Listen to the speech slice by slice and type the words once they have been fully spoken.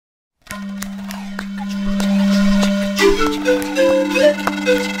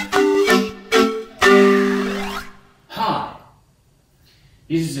Hi!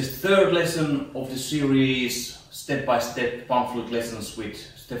 This is the third lesson of the series step-by-step panflute lessons with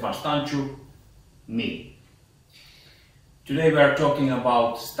Stefan Stanciu, me. Today we are talking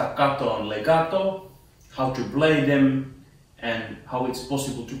about staccato and legato, how to play them and how it's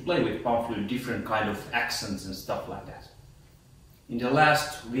possible to play with panflute different kind of accents and stuff like that. In the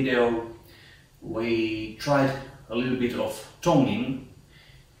last video we tried a little bit of tonguing.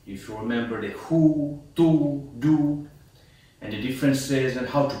 If you remember the who, to, do and the differences and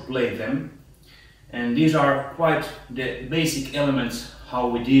how to play them. And these are quite the basic elements how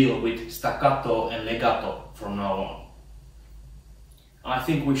we deal with staccato and legato from now on. I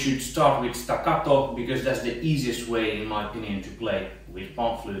think we should start with staccato because that's the easiest way, in my opinion, to play with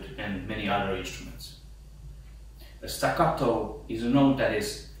panflute and many other instruments. A staccato is a note that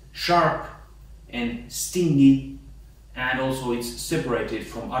is sharp and stingy, and also it's separated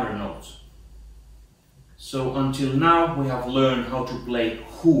from other notes. So until now we have learned how to play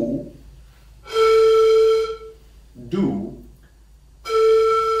who, do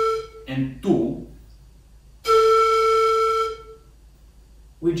and to.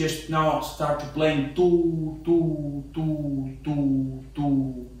 We just now start to playing to.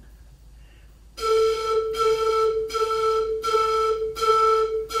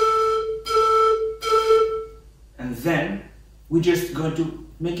 And then we're just going to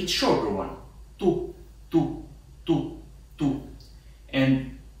make it shorter one. To.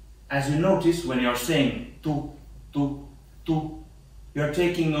 And as you notice, when you're saying to, you're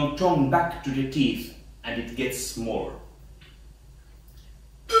taking your tongue back to the teeth and it gets smaller.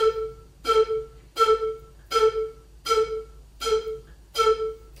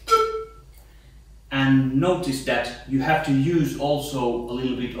 And notice that you have to use also a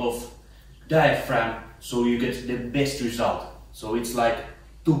little bit of diaphragm so you get the best result. So it's like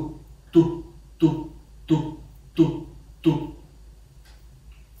tu.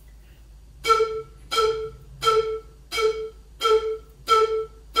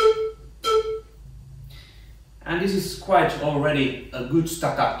 And this is quite already a good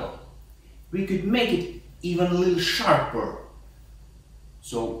staccato. We could make it even a little sharper.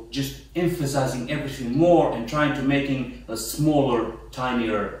 So just emphasizing everything more and trying to making a smaller,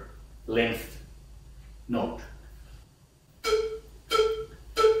 tinier length note.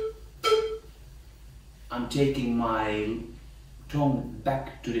 I'm taking my tongue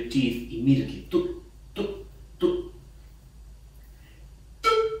back to the teeth immediately. Tu.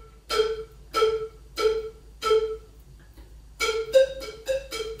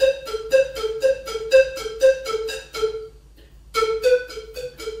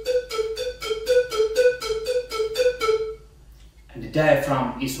 And the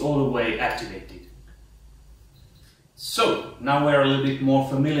diaphragm is all the way activated. So now we're a little bit more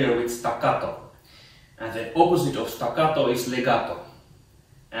familiar with staccato. And the opposite of staccato is legato.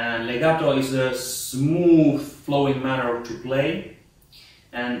 And legato is a smooth flowing manner to play.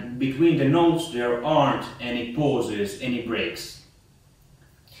 And between the notes there aren't any pauses, any breaks.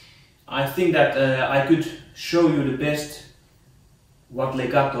 I think that I could show you the best what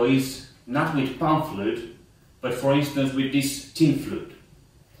legato is, not with panflute, but for instance with this tin flute.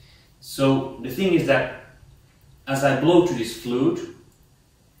 So the thing is that as I blow to this flute,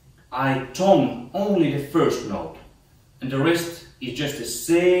 I tongue only the first note, and the rest is just the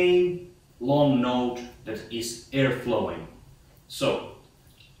same long note that is air flowing. So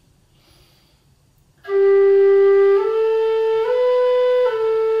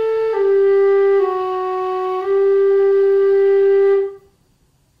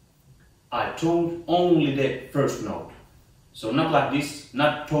I tongue only the first note. So not like this,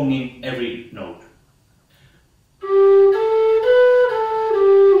 not tonguing every note.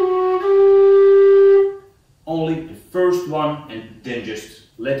 Only the first one and then just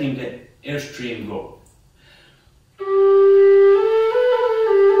letting the airstream go.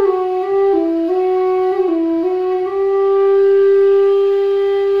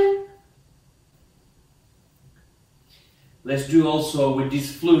 Let's do also with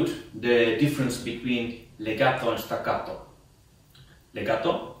this flute the difference between legato and staccato.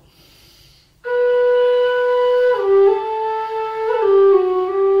 Legato.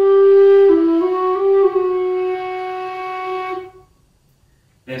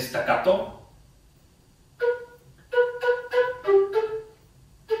 Then staccato.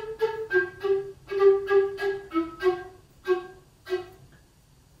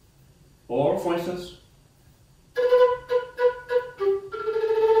 Or, for instance,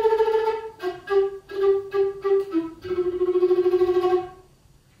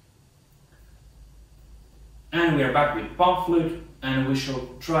 and we are back with panflute. and we shall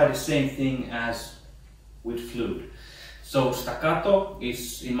try the same thing as with flute. So staccato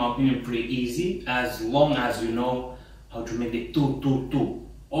is, in my opinion, pretty easy as long as you know how to make the tu tu tu,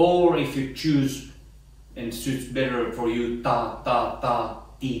 or if you choose and suits better for you ta ta ta,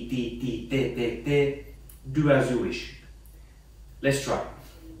 ti ti ti, te te te, do as you wish. Let's try.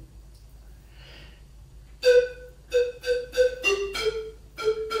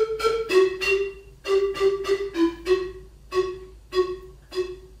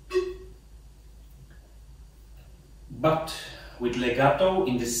 But with legato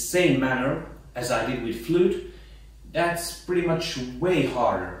in the same manner as I did with flute, that's pretty much way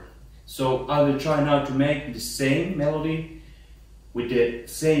harder. So I will try now to make the same melody with the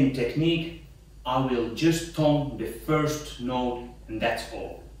same technique. I will just tone the first note and that's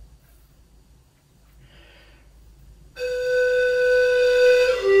all.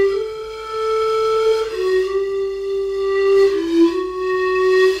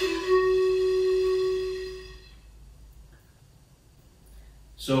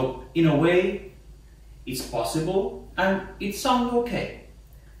 So in a way, it's possible and it sounds okay.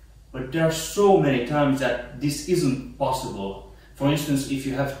 But there are so many times that this isn't possible. For instance, if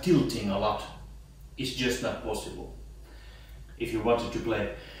you have tilting a lot, it's just not possible. If you wanted to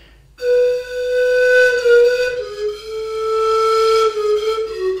play.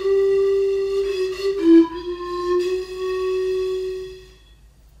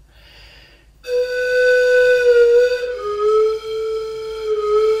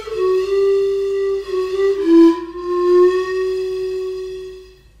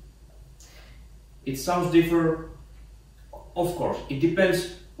 It sounds different, of course. It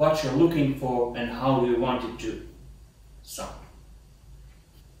depends what you're looking for and how you want it to sound.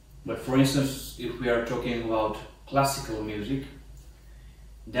 But for instance, if we are talking about classical music,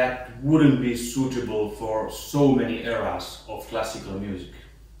 that wouldn't be suitable for so many eras of classical music.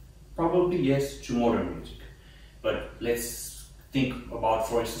 Probably yes to modern music. But let's think about,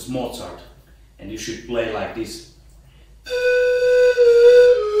 for instance, Mozart, and you should play like this.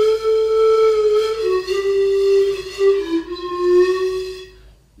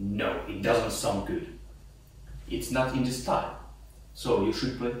 No, it doesn't sound good. It's not in the style. So you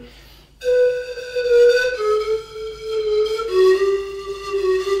should play.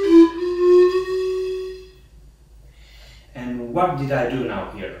 And what did I do now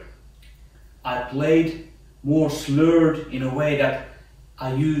here? I played more slurred in a way that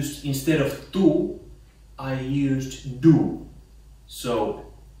I used, instead of tu, I used do. So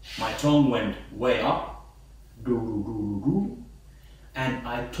my tone went way up, do do do do do, and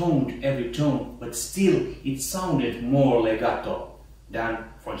I toned every tone, but still it sounded more legato than,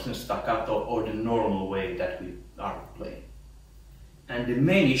 for instance, staccato or the normal way that we are playing. And the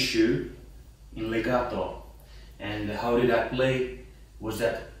main issue in legato and how did I play was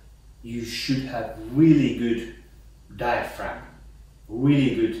that you should have really good diaphragm,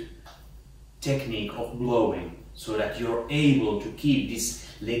 really good technique of blowing, so that you're able to keep this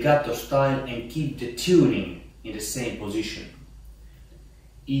legato style and keep the tuning in the same position.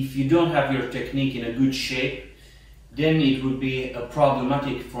 If you don't have your technique in a good shape, then it would be a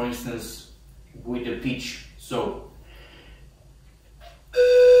problematic, for instance, with the pitch. So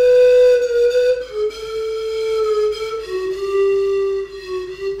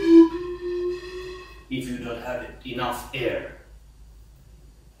if you don't have enough air,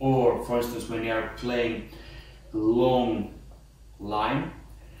 or for instance when you are playing long line,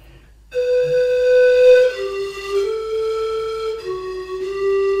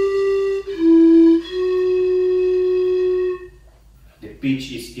 the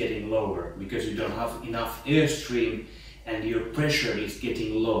pitch is getting lower because you don't have enough airstream and your pressure is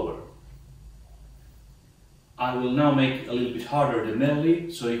getting lower. I will now make a little bit harder the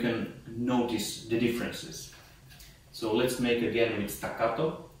melody so you can notice the differences. So let's make again with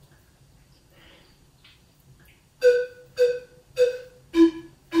staccato.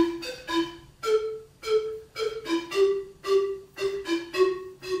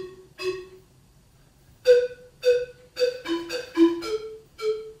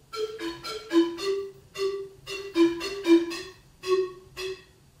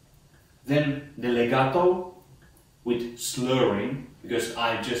 Then the legato with slurring, because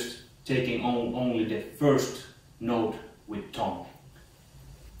I'm just taking on only the first note with tone.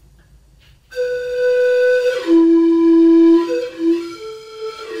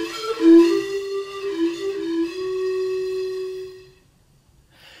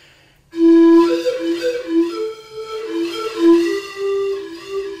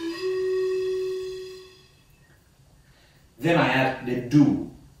 Then I add the do,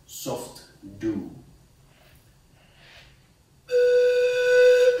 soft do.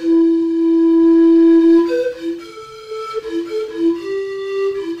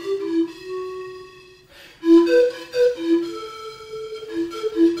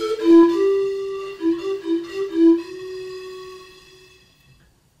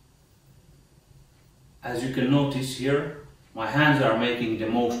 here. My hands are making the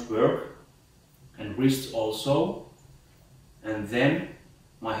most work, and wrists also, and then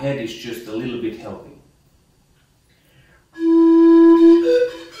my head is just a little bit helping.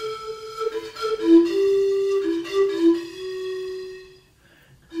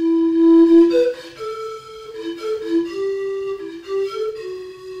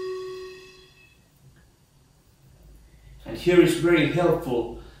 And here is very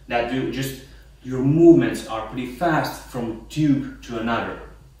helpful that your movements are pretty fast from tube to another.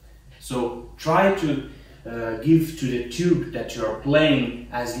 So try to give to the tube that you are playing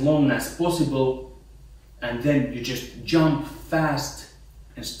as long as possible, and then you just jump fast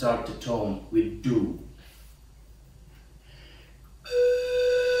and start the tone with do.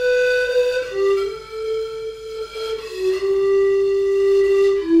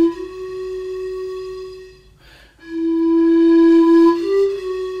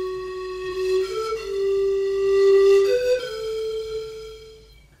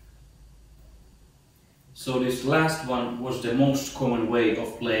 So this last one was the most common way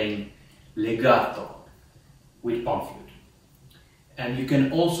of playing legato with panflute. And you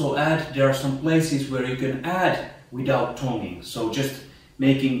can also add, there are some places where you can add without tonguing. So just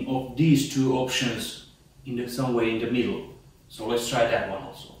making of these two options in some way in the middle. So let's try that one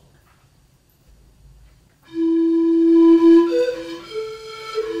also.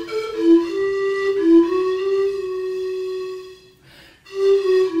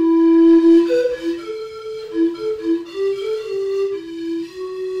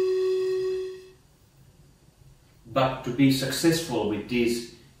 But to be successful with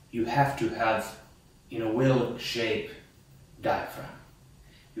this, you have to have in a well-shaped diaphragm.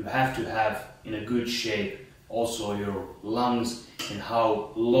 You have to have in a good shape also your lungs, and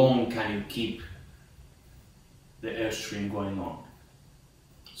how long can you keep the airstream going on.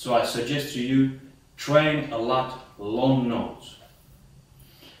 So I suggest to you, train a lot long notes.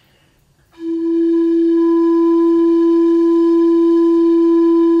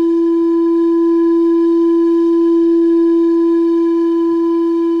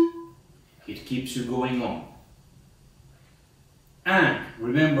 Keeps you going on. And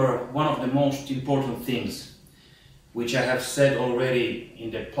remember one of the most important things, which I have said already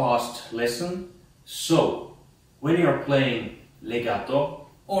in the past lesson. So when you are playing legato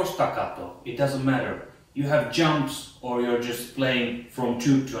or staccato, it doesn't matter. You have jumps or you're just playing from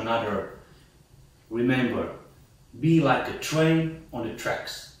tube to another. Remember, be like a train on the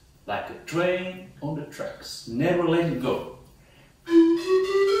tracks. Like a train on the tracks. Never let it go.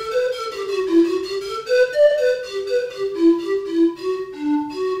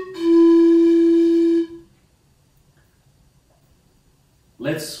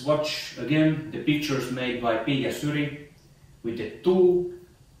 Let's watch again the pictures made by Pia Suri with the tu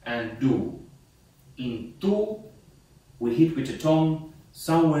and do. In tu, we hit with the tongue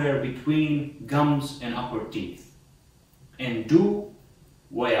somewhere between gums and upper teeth. And do,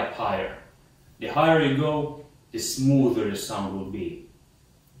 way up higher. The higher you go, the smoother the sound will be.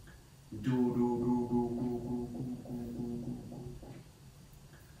 Do, do, do, do, do, do, do, do.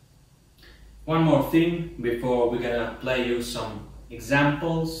 One more thing before we're gonna play you some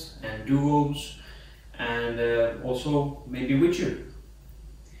examples and duos, and also maybe with you.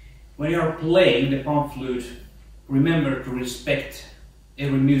 When you are playing the panflute, remember to respect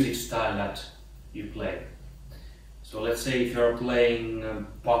every music style that you play. So let's say if you are playing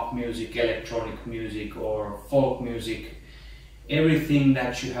pop music, electronic music or folk music, everything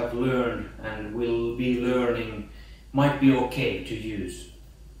that you have learned and will be learning might be okay to use.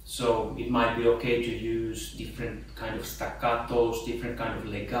 So it might be okay to use different kind of staccatos, different kind of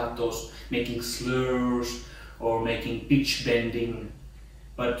legatos, making slurs or making pitch bending.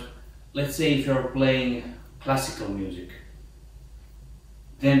 But let's say if you're playing classical music,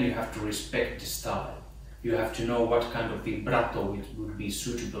 then you have to respect the style. You have to know what kind of vibrato it would be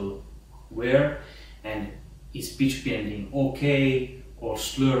suitable where, and is pitch bending okay or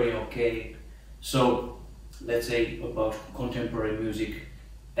slurring okay. So let's say about contemporary music,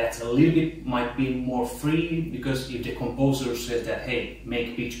 that's a little bit might be more free, because if the composer says that, hey,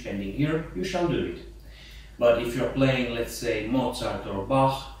 make pitch bending here, you shall do it. But if you're playing, let's say, Mozart or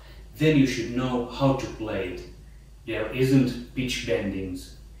Bach, then you should know how to play it. There isn't pitch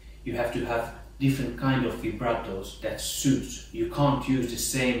bendings. You have to have different kind of vibratos that suits. You can't use the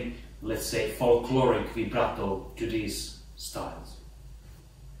same, let's say, folkloric vibrato to these styles.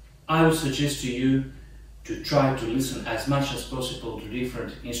 I would suggest to you to try to listen as much as possible to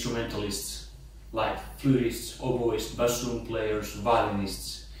different instrumentalists like flutists, oboists, bassoon players,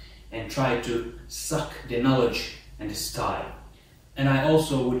 violinists, and try to suck the knowledge and the style. And I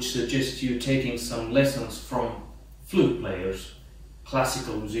also would suggest you taking some lessons from flute players,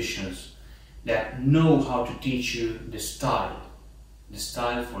 classical musicians that know how to teach you the style. The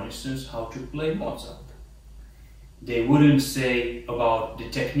style, for instance, how to play Mozart. They wouldn't say about the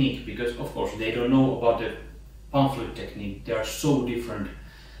technique, because of course they don't know about the panflute technique. They are so different,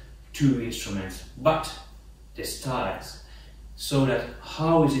 two instruments, but the styles. So that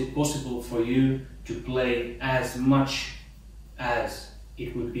how is it possible for you to play as much as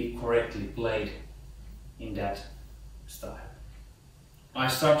it would be correctly played in that style. I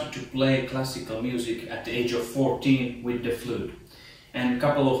started to play classical music at the age of 14 with the flute, and a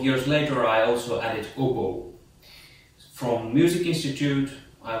couple of years later I also added oboe. From Music Institute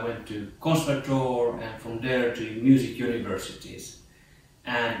I went to Conservatoire, and from there to music universities.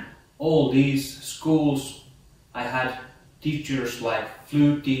 And all these schools I had teachers like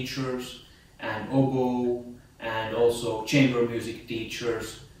flute teachers and oboe, and also chamber music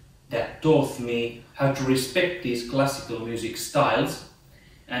teachers that taught me how to respect these classical music styles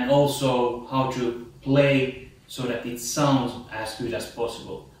and also how to play so that it sounds as good as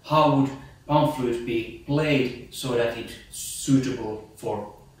possible. How would panflute be played so that it's suitable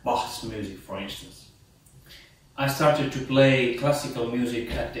for Bach's music, for instance. I started to play classical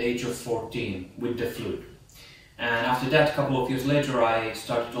music at the age of 14 with the flute. And after that, a couple of years later, I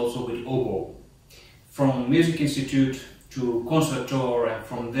started also with oboe. From Music Institute to Conservatoire, and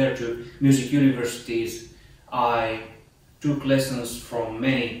from there to music universities, I took lessons from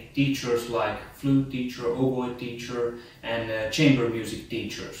many teachers like flute teacher, oboe teacher, and chamber music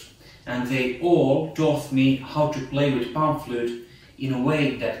teachers. And they all taught me how to play with panflute in a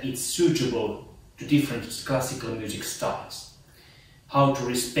way that it's suitable to different classical music styles. How to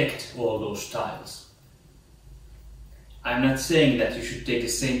respect all those styles. I'm not saying that you should take the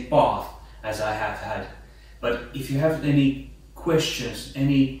same path as I have had, but if you have any questions,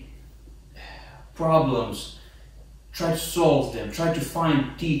 any problems, try to solve them, try to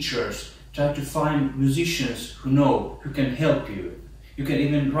find teachers, try to find musicians who know, who can help you. You can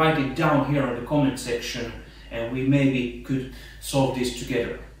even write it down here in the comment section, and we maybe could solve this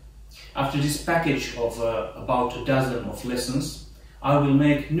together. After this package of about a dozen of lessons, I will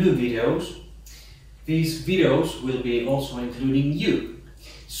make new videos. These videos will be also including you.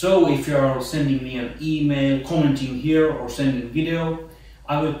 So if you are sending me an email, commenting here or sending video,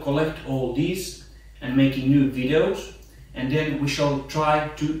 I will collect all these and making new videos, and then we shall try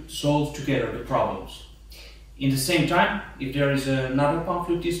to solve together the problems. In the same time, if there is another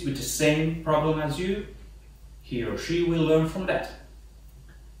panflutist with the same problem as you, he or she will learn from that.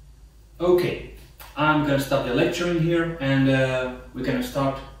 Okay, I'm gonna stop the lecturing here, and we're gonna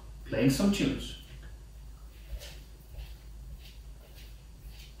start playing some tunes.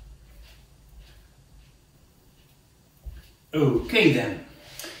 Okay then,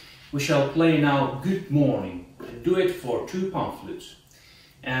 we shall play now Good Morning, a duet for two panflutes.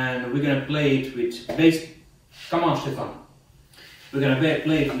 And we're gonna play it with bass. Come on, Stefan. We're gonna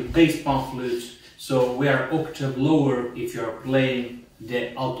play it with bass panflute, so we are octave lower if you are playing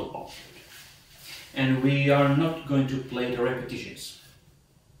the alto panflute. And we are not going to play the repetitions.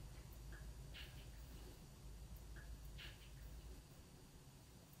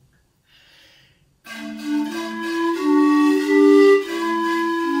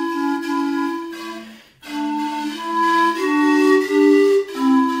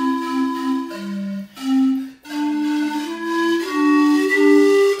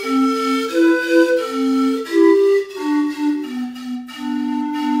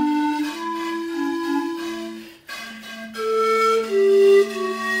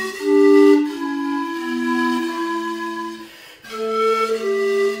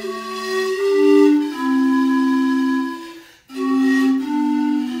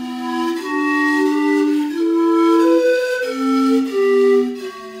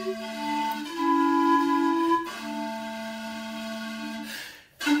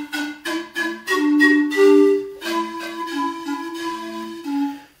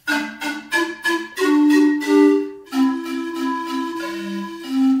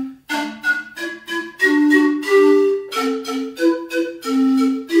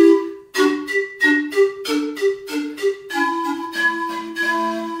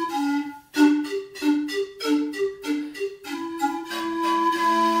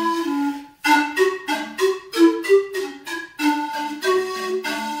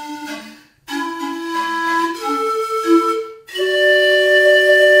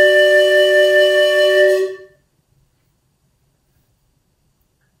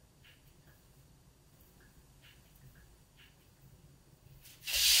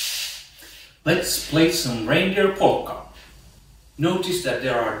 Let's play some reindeer polka. Notice that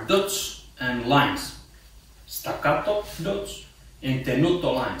there are dots and lines. staccato dots and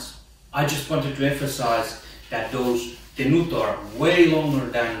tenuto lines. I just wanted to emphasize that those tenuto are way longer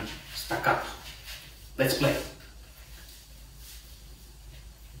than staccato. Let's play.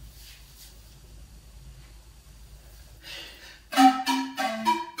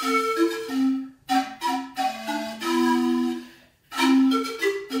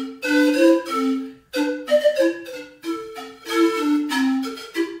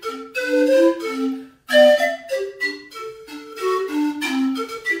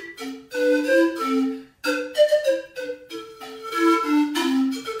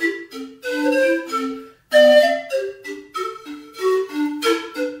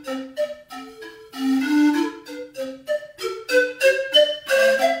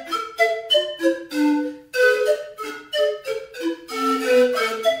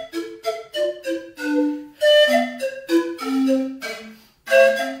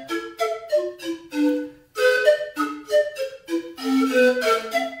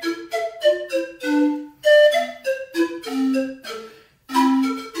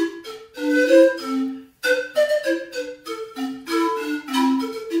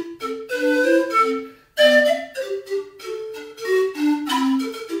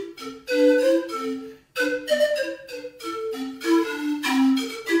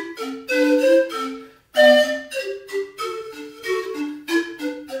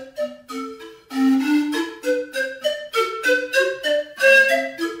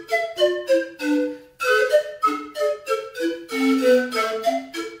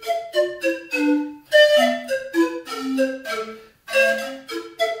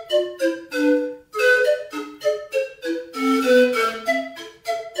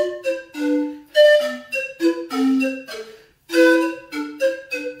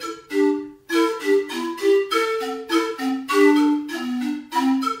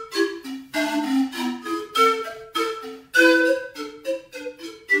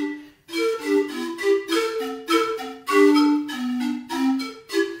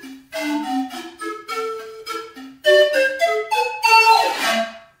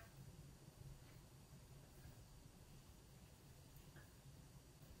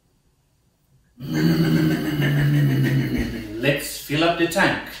 Let's fill up the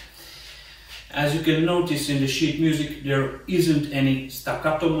tank. As you can notice in the sheet music, there isn't any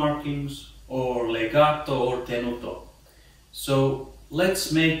staccato markings or legato or tenuto. So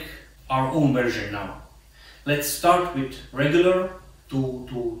let's make our own version now. Let's start with regular 2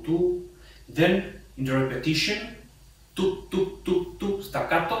 2 2, then in the repetition 2 2 2 2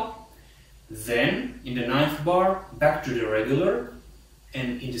 staccato, then in the 9th bar back to the regular,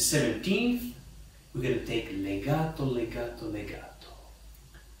 and in the 17th we're going to take legato, legato, legato.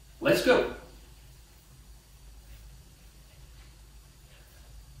 Let's go!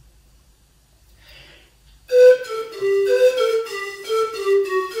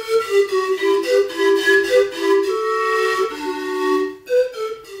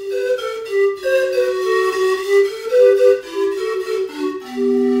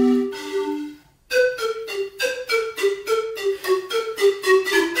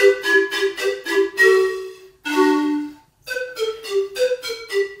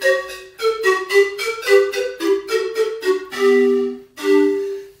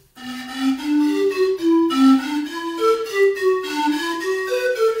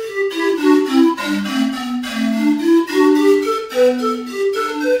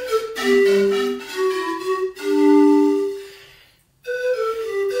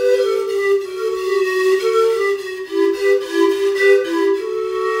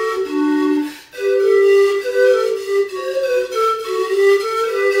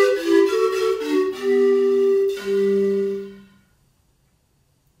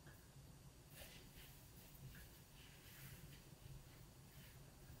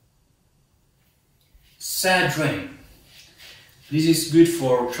 Sad train. This is good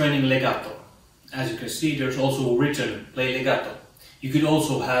for training legato. As you can see, there's also written play legato. You could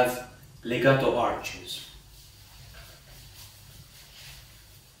also have legato arches.